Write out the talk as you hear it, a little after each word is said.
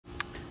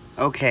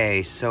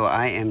Okay, so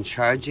I am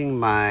charging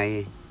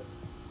my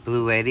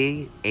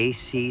BLUETTI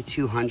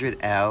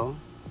AC200L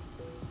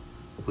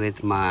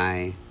with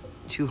my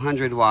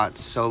 200 watt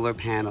solar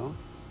panel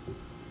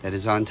that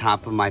is on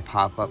top of my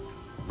pop-up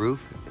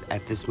roof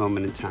at this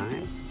moment in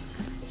time.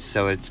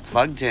 So it's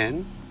plugged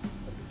in,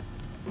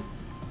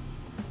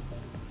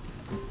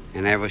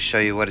 and I will show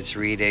you what it's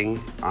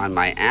reading on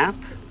my app.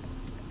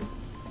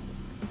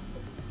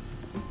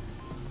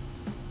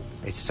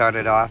 It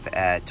started off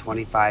at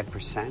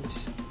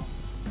 25%.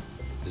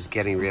 It was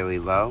getting really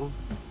low,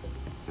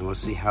 and we'll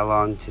see how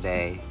long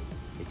today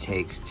it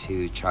takes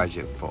to charge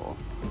it full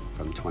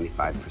from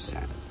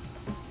 25%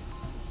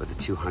 with a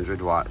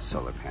 200 watt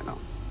solar panel.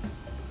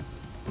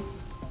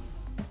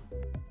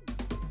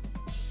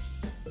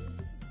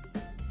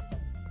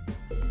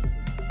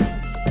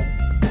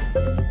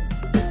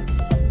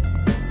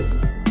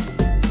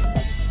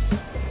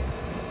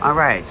 All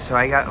right, so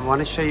I want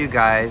to show you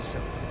guys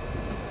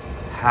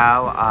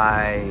how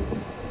I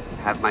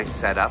have my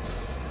setup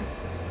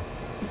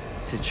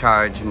to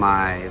charge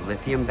my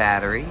lithium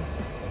battery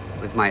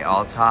with my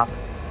Alltop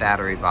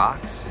Battery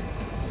Box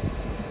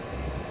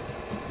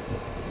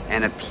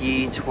and a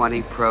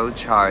P20 Pro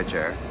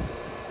charger.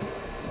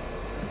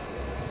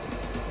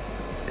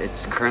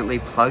 It's currently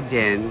plugged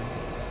in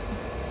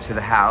to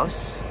the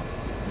house.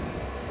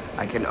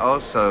 I can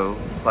also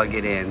plug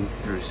it in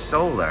through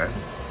solar .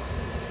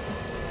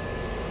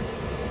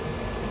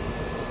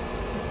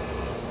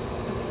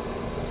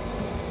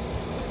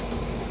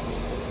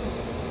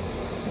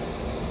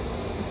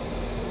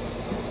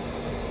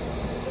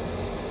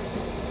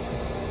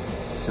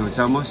 So it's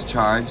almost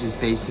charged. It's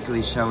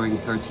basically showing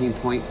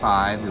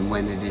 13.5, and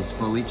when it is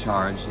fully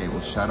charged, it will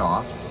shut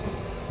off.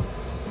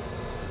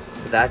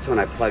 So that's when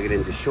I plug it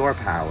into shore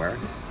power.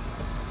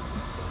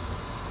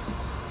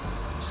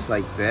 Just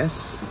like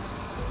this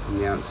on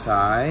the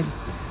outside.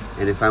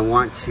 And if I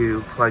want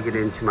to plug it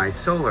into my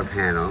solar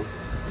panel,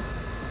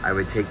 I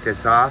would take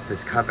this off,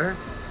 this cover,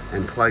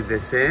 and plug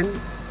this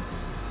in.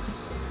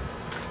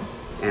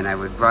 And I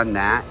would run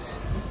that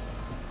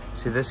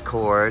to this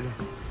cord,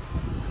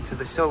 to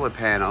the solar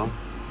panel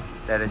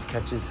that is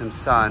catching some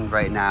sun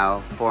right now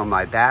for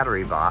my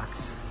battery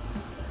box,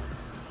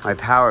 my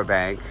power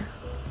bank,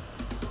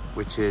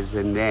 which is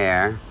in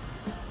there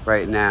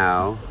right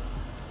now,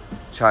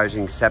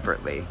 charging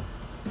separately.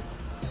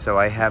 So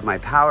I have my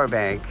power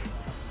bank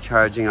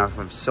charging off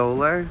of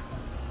solar,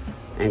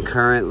 and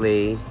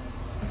currently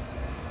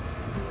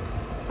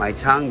my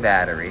tongue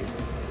battery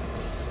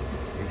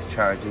is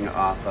charging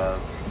off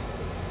of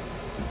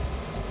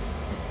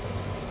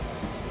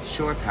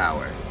shore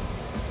power.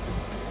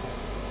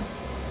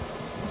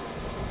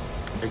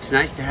 It's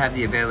nice to have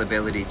the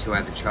availability to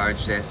either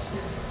charge this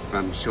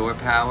from shore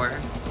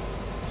power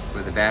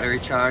with a battery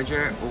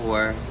charger,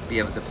 or be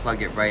able to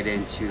plug it right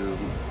into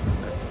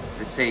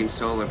the same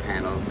solar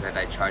panel that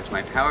I charge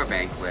my power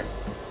bank with,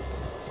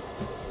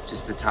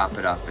 just to top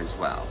it up as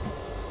well.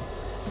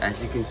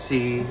 As you can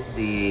see,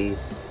 the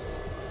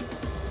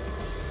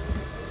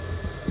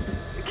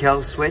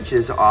kill switch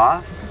is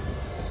off.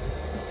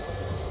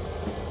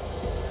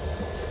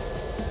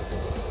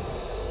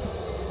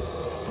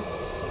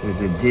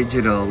 There's a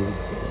digital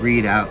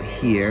readout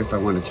here if I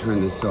want to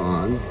turn this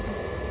on.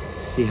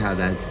 See how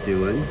that's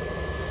doing.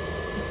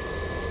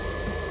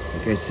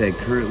 Like I said,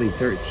 currently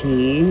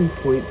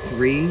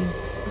 13.3.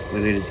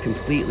 When it is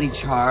completely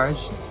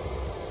charged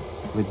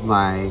with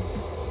my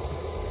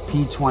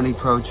P20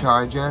 Pro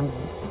charger,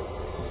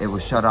 it will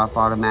shut off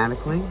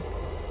automatically.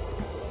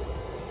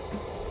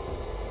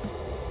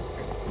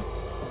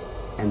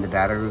 And the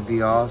battery will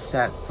be all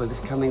set for this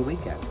coming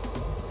weekend.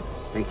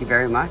 Thank you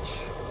very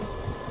much.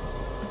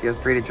 Feel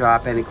free to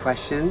drop any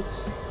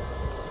questions.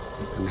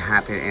 I'm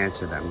happy to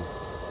answer them.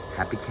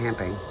 Happy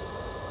camping.